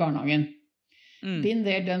solstråle i barnehagen. Been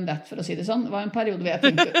there, done that, for å si det sånn. Det var en periode hvor jeg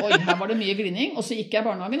tenkte, oi, her var det mye grinning, og så gikk jeg i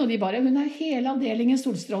barnehagen, og de bare, hun hele avdelingens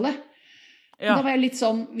solstråle. Da var jeg litt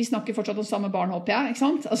sånn, vi snakker fortsatt om samme barn, håper jeg, ikke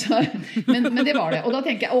sant? Altså, men det var det. Og da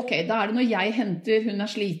tenker jeg, ok, da det når jeg henter, hun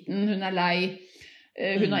sliten, hun lei,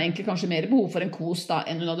 hun har egentlig kanskje mer behov for en kos da,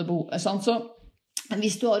 enn hun hadde behov, sant? Så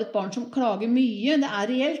hvis du har et barn som klager mye, det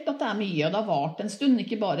reelt at det mye, og det har vart en stund,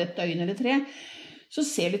 ikke bare et døgn eller 3, så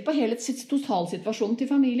se litt på hele totalsituasjonen til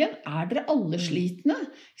familien. Dere alle slitne?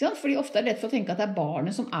 Fordi ofte det lett for å tenke at det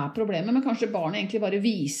barnet som problemet, men kanskje barnet egentlig bare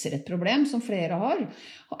viser et problem som flere har.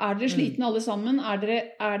 Og dere slitne alle sammen? Det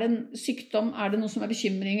en sykdom? Det noe som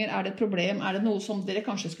bekymringer? Det et problem? Det noe som dere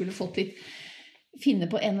kanskje skulle fått litt finne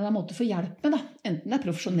på en eller annen måte for hjelp med da? Enten det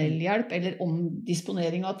profesjonell hjelp, eller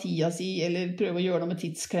omdisponering av tida si, eller prøve å gjøre noe med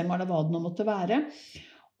tidsklemmer, eller hva det nå måtte være.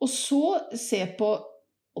 Og så se på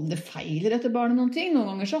om det feiler etter barnet noen ting.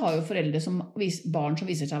 Noen ganger så har jo foreldre barn som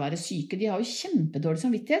viser seg å være syke, de har jo kjempedårlig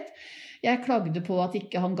samvittighet. Jeg klagde på at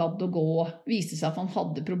ikke han gadd å gå, viste seg at han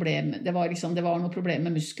hadde problemer, det var noe problem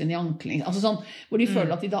med muskelen i ankelen, altså sånn, hvor de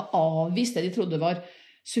føler at de da avviste det de trodde var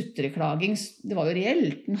sutreklaging. Det var jo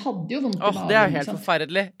reelt, den hadde jo vondt i magen. Det helt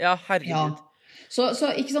forferdelig, ja, herregud.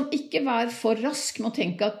 Så ikke vær for rask med å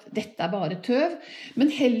tenke at dette bare tøv,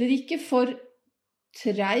 men heller ikke for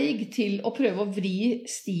treig til å prøve å vri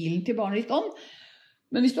stilen til barnet litt om.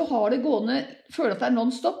 Men hvis du har det gående, føler at det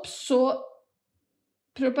non-stop, så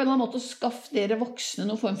prøv på en eller annen måte å skaffe dere voksne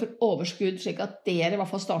noen form for overskudd, slik at dere i hvert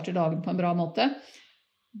fall starter dagen på en bra måte.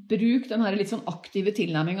 Bruk den her litt sånn aktive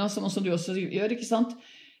tilnærmingen, som også du også gjør, ikke sant?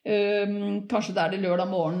 Kanskje det lørdag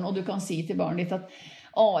morgen, og du kan si til barnet ditt at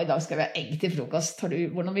I dag skal vi ha egg til frokost.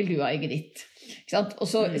 Hvordan vil du ha egget ditt? Ikke sant? Og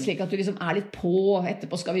så slik at du liksom litt på,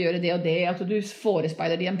 etterpå skal vi gjøre det og det, at du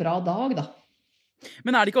forespeiler de en bra dag da.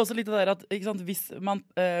 Men det ikke også litt det der at ikke sant, hvis man,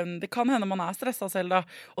 det kan hende man stresset selv da,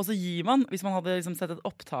 og så gir man, hvis man hadde liksom sett et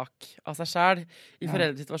opptak av seg selv i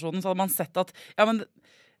foreldresituasjonen, så hadde man sett at ja, men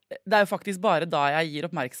det jo faktisk bare da jeg gir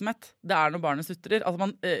oppmerksomhet. Det når barnet sutrer. Altså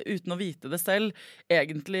man, uten å vite det selv,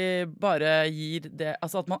 egentlig bare gir det,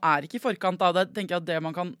 altså at man ikke i forkant av det, tenker jeg at det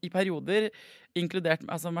man kan i perioder, inkludert,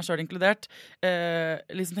 altså meg selv inkludert,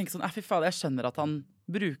 liksom tenke sånn, fy faen, jeg skjønner at han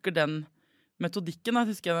bruker den metodikken,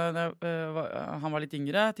 jeg husker han var litt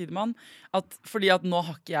yngre, Tidemann, fordi at nå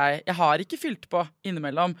har ikke jeg har ikke fylt på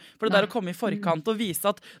innimellom, for det der å komme i forkant og vise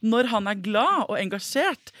at når han glad og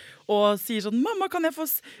engasjert, og sier sånn, mamma, kan jeg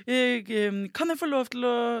få lov til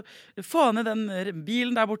å få ned den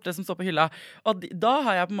bilen der borte som står på hylla? Og da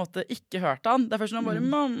har jeg på en måte ikke hørt han. Det først når han bare,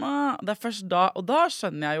 mamma, det først da, og da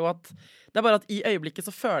skjønner jeg jo at det bare at i øyeblikket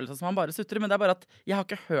så føles det som han bare sutrer, men det bare at jeg har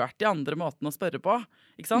ikke hørt de andre måtene å spørre på,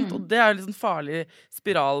 ikke sant? Og det en liksom farlig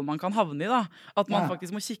spiral man kan havne i da, at man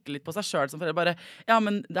faktisk må kikke litt på seg selv som foreldre, bare, ja,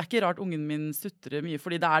 men det ikke rart ungen min sutrer mye,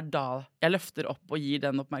 fordi det da jeg løfter opp og gir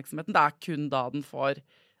den oppmerksomheten, det kun da den får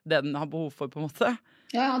det den har behov for på en måte.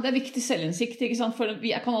 Ja, det viktig selvinnsikt, ikke sant? For vi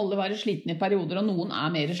kan alle være slitne i perioder, og noen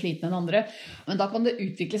mer slitne enn andre, men da kan det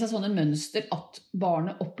utvikle seg sånne mønster at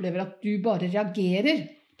barnet opplever at du bare reagerer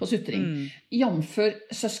på sutring. Jamfør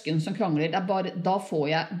søsken som krangler,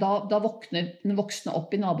 da våkner den voksne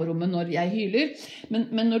opp i naborommet når jeg hyler,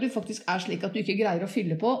 men når det faktisk slik at du ikke greier å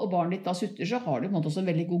fylle på, og barnet ditt da sutrer, så har du på en måte også en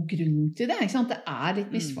veldig god grunn til det, ikke sant? Det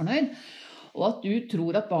litt misfornøyd. Og at du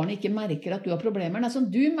tror at barnet ikke merker at du har problemer. Altså,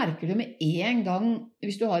 du merker det med en gang,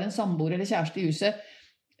 hvis du har en samboer eller kjæreste i huset,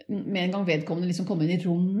 med en gang vedkommende liksom kommer inn i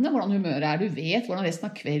rommet, hvordan humøret du vet hvordan resten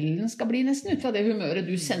av kvelden skal bli nesten ut fra det humøret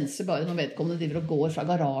du senser bare når vedkommende driver og går fra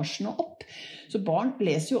garasjen og opp. Så barn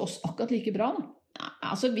leser jo oss akkurat like bra da.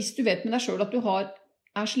 Altså, hvis du vet med deg selv at du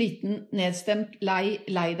sliten, nedstemt, lei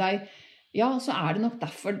deg, ja, så det nok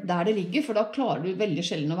derfor der det ligger, for da klarer du veldig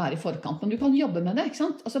sjelden å være i forkant. Men du kan jobbe med det, ikke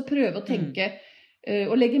sant? Altså prøve å tenke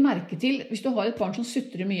og legge merke til, hvis du har et barn som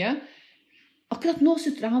sutrer mye, akkurat nå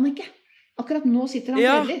sutrer han ikke. Akkurat nå sitter han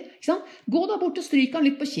veldig, ikke sant? Gå da bort og stryk han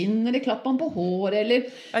litt på kinn, eller klapp han på håret, eller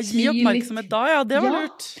gi oppmerksomhet da, ja, det var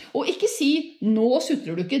lurt. Og ikke si, nå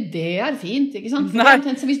sutrer du ikke, det fint, ikke sant? For det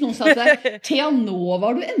tenkt, hvis noen sa til deg, Thea, nå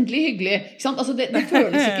var du endelig hyggelig, ikke sant? Altså, det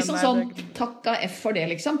føles ikke sånn, takk av F for det,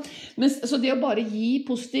 liksom. Men så det å bare gi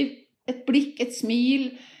positiv, et blikk, et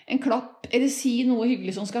smil, en klapp, eller si noe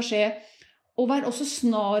hyggelig som skal skje, og vær også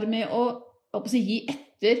snar med å gi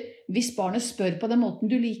etter hvis barnet spør på den måten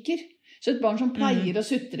du liker. Så et barn som pleier å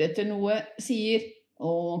sutre etter noe sier,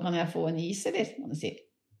 kan jeg få en is, eller? Og sier,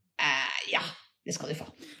 ja, det skal du få.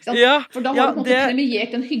 Ja, for da har du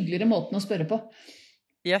premiert den hyggeligere måten å spørre på.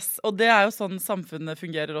 Yes, og det jo sånn samfunnet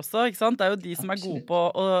fungerer også, ikke sant? Det jo de som gode på,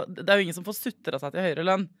 og det jo ingen som får sutre seg til høyere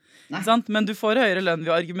lønn, ikke sant? Men du får høyere lønn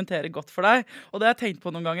ved å argumentere godt for deg, og det har jeg tenkt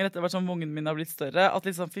på noen ganger etter hvert som ungen min har blitt større, at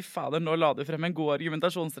liksom, fy fader, nå la du frem en god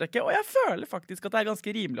argumentasjonsrekke, og jeg føler faktisk at det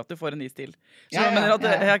ganske rimelig at du får en is til. Så jeg mener at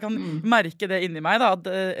jeg kan merke det inni meg da, at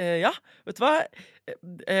ja, vet du hva,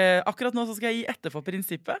 akkurat nå så skal jeg gi etter for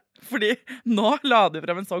prinsippet, fordi nå la du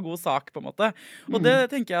frem en så god sak på en måte, og det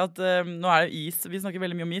tenker jeg at nå det is, vi snakker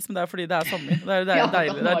veldig mye om is, men det fordi det sommer, det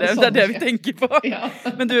deilig, det det vi tenker på.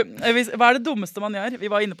 Men du, hva det dummeste man gjør?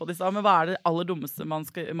 Vi var inne på det i sted, men hva det aller dummeste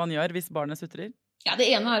man gjør hvis barnet sutrer? Ja,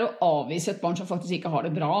 det ene å avvise et barn som faktisk ikke har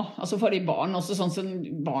det bra. Altså fordi barn, også sånn som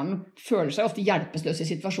barn føler seg ofte hjelpeløse i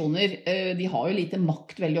situasjoner. De har jo lite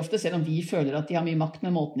makt veldig ofte, selv om vi føler at de har mye makt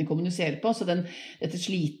med måten de kommuniserer på. Så dette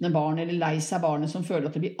slitne barn eller lei seg barnet som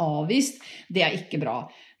føler at det blir avvist, det ikke bra.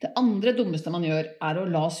 Det andre dummeste man gjør å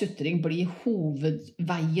la sutring bli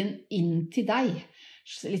hovedveien inn til deg.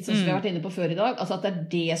 Litt som vi har vært inne på før i dag, altså at det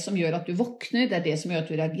det som gjør at du våkner, det det som gjør at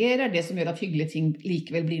du reagerer, det som gjør at hyggelige ting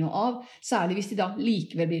likevel blir noe av, særlig hvis de da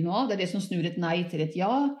likevel blir noe av, det det som snur et nei til et ja.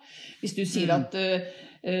 Hvis du sier at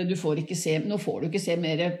nå får du ikke se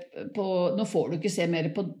mer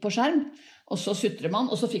på skjerm, og så sutrer man,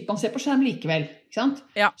 og så fikk man se på skjerm likevel, ikke sant?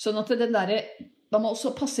 Ja. Sånn at man må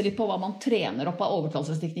også passe litt på hva man trener opp av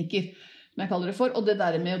overtalelsesteknikker, som jeg kaller det for, og det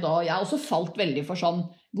der med da, jeg har også falt veldig for sånn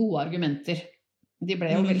gode argumenter. De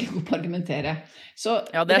ble jo veldig gode på å argumentere. Så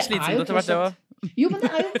ja, det slitsomt etter hvert det også. Jo, men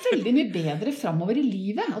det jo veldig mye bedre fremover i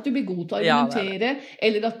livet, at du blir god til å argumentere,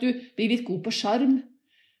 eller at du blir litt god på skjerm,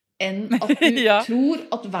 enn at du tror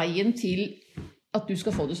at veien til at du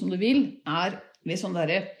skal få det som du vil, ved sånn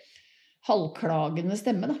der halvklagende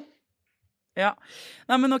stemme, da. Ja.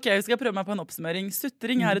 Nei, men ok, skal jeg prøve meg på en oppsummering.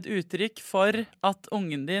 Sutring et uttrykk for at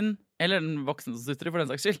ungen din eller den voksne som sutrer for den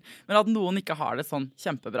saks skyld, men at noen ikke har det sånn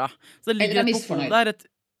kjempebra. Så det Eller ligger er et behov der,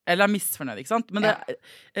 eller er misfornøyd, ikke sant? Men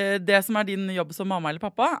det som er din jobb som mamma eller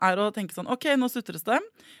pappa, er å tenke sånn, ok, nå sutres det.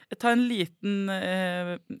 Ta en liten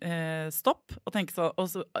stopp, og tenke sånn, og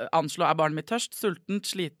så anslå, er barnet mitt tørst, sultent,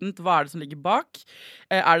 slitent, hva er det som ligger bak?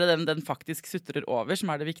 Er det den faktisk sutrer over som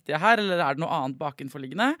er det viktige her, eller er det noe annet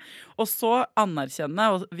bakenforliggende? Og så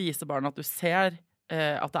anerkjenne og vise barnet at du ser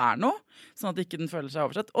at det er noe, sånn at ikke den føler seg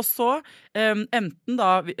oversett. Og så, enten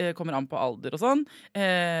da kommer an på alder og sånn,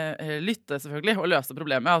 lytte selvfølgelig og løse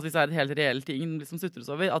problemet. Altså hvis det er et helt reell ting som sutres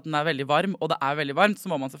over, at den er veldig varm, og det er veldig varmt, så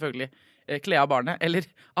må man selvfølgelig kle av barnet, eller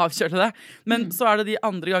avkjøle det. Men så er det de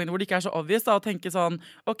andre gangene hvor det ikke er så obvious, da, å tenke sånn,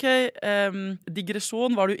 ok,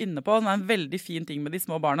 digresjon var du inne på, det er en veldig fin ting med de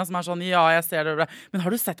små barna, som er sånn, ja, jeg ser det, men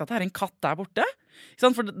har du sett at det er en katt der borte? Ikke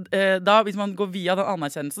sant? For da, hvis man går via den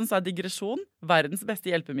anerkjennelsen, så er digresjon verdens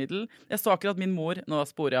beste hjelpemiddel. Jeg så akkurat min mor, nå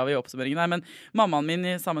sporer jeg av i oppsummeringen her, men mammaen min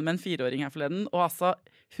sammen med en 4-åring her forleden, og altså,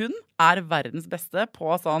 hun er verdens beste på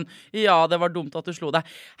sånn, ja, det var dumt at du slo deg.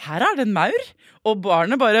 Her er det en maur, og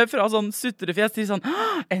barnet bare fra sånn sutrefjes til sånn,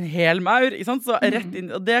 en hel maur, ikke sant? Så rett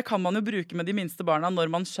inn, og det kan man jo bruke med de minste barna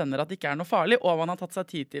når man skjønner at det ikke er noe farlig, og man har tatt seg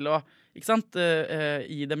tid til å, ikke sant,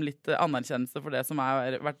 gi dem litt anerkjennelse for det som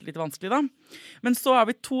har vært litt vanskelig da. Men så har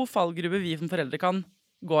vi 2 fallgrupper vi som foreldre kan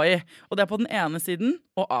gå i, og det er på den ene siden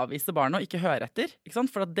å avvise barnet og ikke høre etter, ikke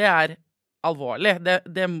sant? For at det er alvorlig.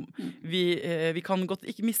 Vi kan godt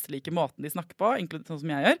ikke mislike måten de snakker på, egentlig sånn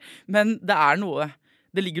som jeg gjør, men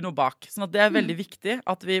det ligger noe bak. Sånn at det er veldig viktig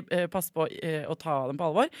at vi passer på å ta dem på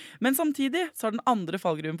alvor. Men samtidig så er den andre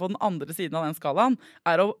fallgruppen på den andre siden av den skalaen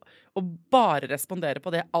er å bare respondere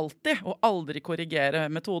på det alltid, og aldri korrigere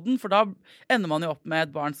metoden, for da ender man jo opp med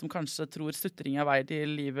et barn som kanskje tror sutring er vei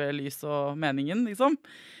til livet, lys og meningen, liksom.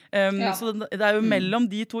 Så det er jo mellom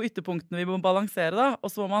de 2 ytterpunktene vi må balansere da,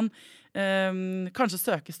 og så må man kanskje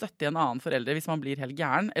søke støtte i en annen forelder hvis man blir helt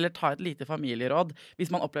gæren, eller ta et lite familieråd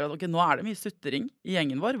hvis man opplever at ok, nå er det mye sutring i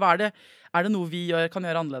gjengen vår. Er det noe vi kan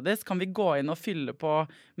gjøre annerledes? Kan vi gå inn og fylle på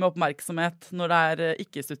med oppmerksomhet når det er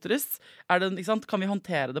ikke sutres? Ikke sant? Kan vi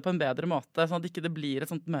håndtere det på en bedre måte, sånn at det ikke blir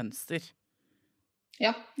et sånt mønster?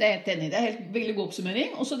 Ja, det er helt enig. Det er helt veldig god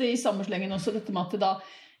oppsummering. Også det i samme slengen også dette med at det da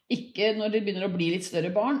ikke, når det begynner å bli litt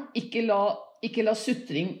større barn, ikke la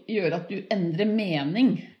sutring gjøre at du endrer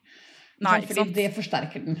mening. Nei, fordi det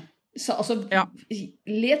forsterker den. Så, altså,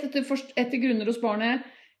 let etter grunner hos barnet,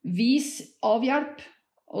 vis av hjelp,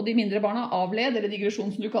 og de mindre barna avled, eller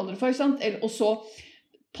digresjon som du kaller det for, ikke sant? Og så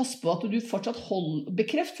pass på at du fortsatt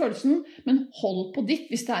bekreft følelsen, men hold på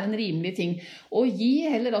ditt hvis det er en rimelig ting. Og gi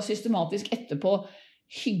heller da systematisk etterpå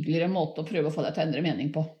hyggeligere måte å prøve å få deg til å endre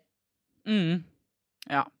mening på.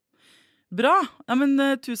 Ja. Bra. Ja, men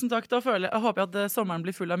tusen takk. Da jeg håper at sommeren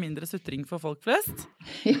blir full av mindre sutring for folk flest.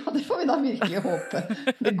 Ja, det får vi da virkelig håpe.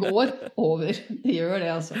 Det går over. Det gjør det,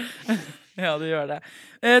 altså. Ja, det gjør det.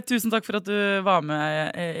 Tusen takk for at du var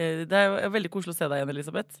med. Det er veldig koselig å se deg igjen,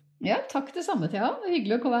 Elisabeth. Ja, takk det samme, Thea. Det er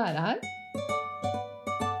hyggelig å være her.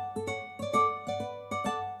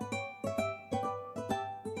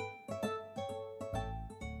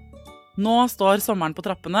 Nå står sommeren på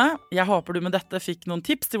trappene. Jeg håper du med dette fikk noen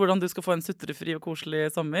tips til hvordan du skal få en sutrefri og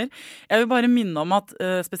koselig sommer. Jeg vil bare minne om at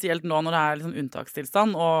spesielt nå når det er liksom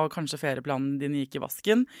unntakstilstand, og kanskje ferieplanen din gikk i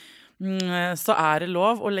vasken, så er det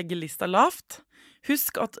lov å legge lista lavt.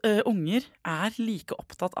 Husk at unger er like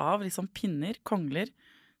opptatt av liksom pinner, kongler,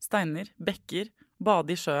 steiner, bekker,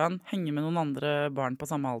 bade i sjøen, henge med noen andre barn på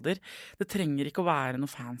samme alder. Det trenger ikke å være noe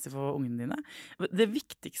fancy for ungene dine. Det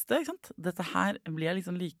viktigste, ikke sant? Dette her blir jeg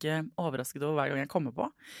liksom like overrasket over hver gang jeg kommer på.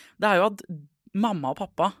 Det er jo at mamma og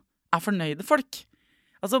pappa er fornøyde folk.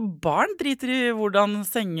 Altså, barn driter i hvordan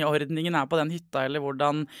sengeordningen er på den hytta, eller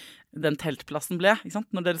hvordan den teltplassen ble, ikke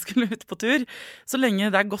sant? Når dere skulle ut på tur. Så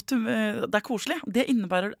lenge det er godt, det er koselig. Det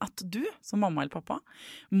innebærer at du, som mamma eller pappa,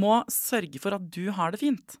 må sørge for at du har det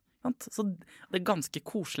fint. Så det er ganske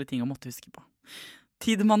koselige ting å måtte huske på.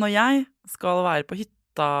 Tidemann og jeg skal være på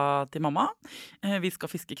hytta til mamma. Vi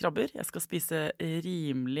skal fiske krabber. Jeg skal spise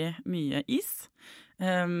rimelig mye is.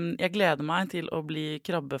 Jeg gleder meg til å bli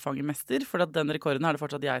krabbefangermester, for at den rekorden er det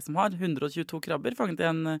fortsatt jeg som har. 122 krabber fanget i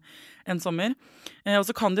en sommer. Og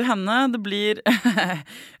så kan det jo hende det blir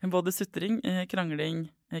både sutring,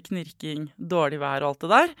 krangling, knirking, dårlig vær og alt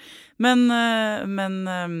det der. Men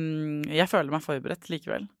jeg føler meg forberedt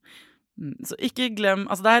likevel. Så ikke glem,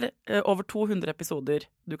 altså det er over 200 episoder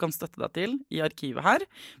du kan støtte deg til i arkivet her.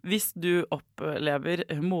 Hvis du opplever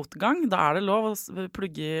motgang, da er det lov å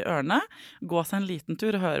plugge i ørene, gå seg en liten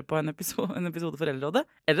tur og høre på en episode Foreldrerådet,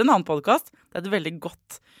 eller en annen podcast. Det er et veldig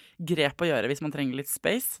godt grep å gjøre hvis man trenger litt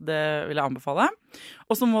space, det vil jeg anbefale.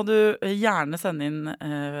 Og så må du gjerne sende inn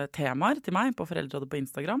temaer til meg på Foreldrerådet på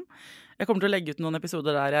Instagram. Jeg kommer til å legge ut noen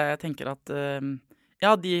episoder der jeg tenker at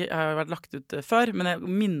ja, de har vært lagt ut før, men jeg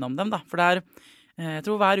minner om dem da, for det er, jeg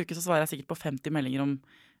tror hver uke så svarer jeg sikkert på 50 meldinger om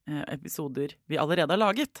episoder vi allerede har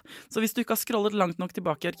laget. Så hvis du ikke har scrollet langt nok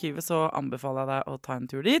tilbake i arkivet, så anbefaler jeg deg å ta en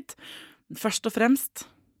tur dit. Først og fremst,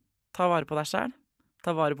 ta vare på deg selv,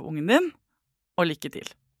 ta vare på ungen din, og lykke til.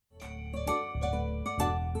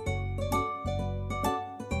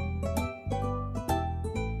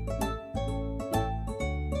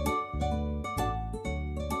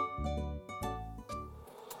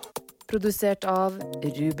 Produsert av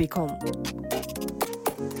Rubicon.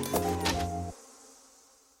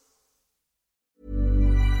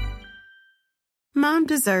 Mom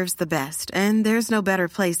deserves the best, and there's no better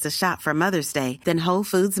place to shop for Mother's Day than Whole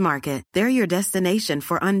Foods Market. They're your destination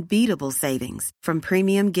for unbeatable savings, from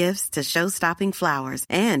premium gifts to show-stopping flowers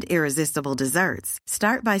and irresistible desserts.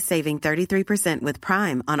 Start by saving 33% with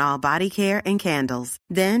Prime on all body care and candles.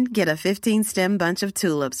 Then get a 15-stem bunch of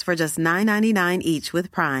tulips for just $9.99 each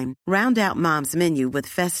with Prime. Round out Mom's menu with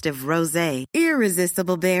festive rosé,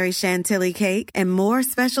 irresistible berry chantilly cake, and more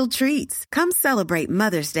special treats. Come celebrate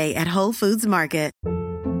Mother's Day at Whole Foods Market.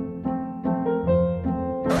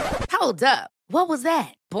 Hold up. What was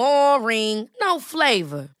that? Boring. No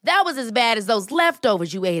flavor. That was as bad as those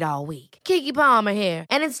leftovers you ate all week. Keke Palmer here,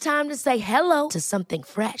 and it's time to say hello to something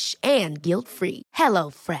fresh and guilt-free. Hello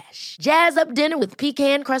Fresh. Jazz up dinner with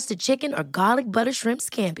pecan-crusted chicken or garlic butter shrimp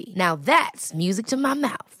scampi. Now that's music to my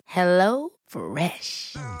mouth. Hello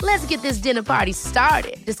Fresh. Let's get this dinner party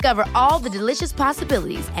started. Discover all the delicious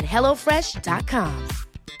possibilities at HelloFresh.com.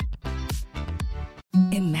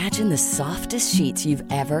 Imagine the softest sheets you've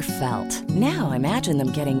ever felt. Now imagine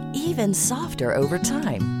them getting even softer over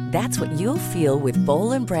time. That's what you'll feel with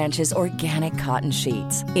Boll & Branch's organic cotton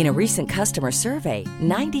sheets. In a recent customer survey,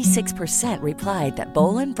 96% replied that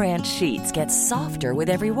Boll & Branch sheets get softer with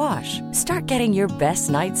every wash. Start getting your best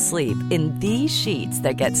night's sleep in these sheets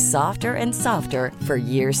that get softer and softer for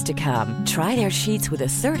years to come. Try their sheets with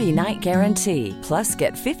a 30-night guarantee. Plus,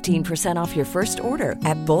 get 15% off your first order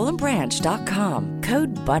at bollandbranch.com.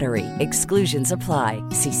 Code BUTTERY. Exclusions apply.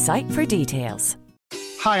 See site for details.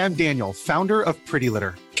 Hi, I'm Daniel, founder of Pretty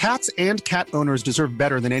Litter. Cats and cat owners deserve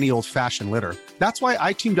better than any old-fashioned litter. That's why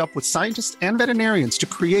I teamed up with scientists and veterinarians to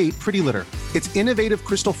create Pretty Litter. Its innovative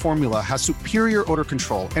crystal formula has superior odor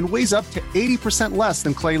control and weighs up to 80% less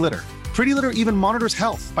than clay litter. Pretty Litter even monitors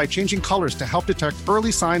health by changing colors to help detect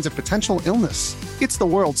early signs of potential illness. It's the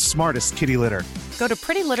world's smartest kitty litter. Go to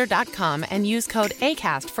prettylitter.com and use code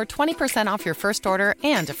ACAST for 20% off your first order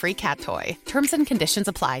and a free cat toy. Terms and conditions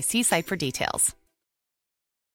apply. See site for details.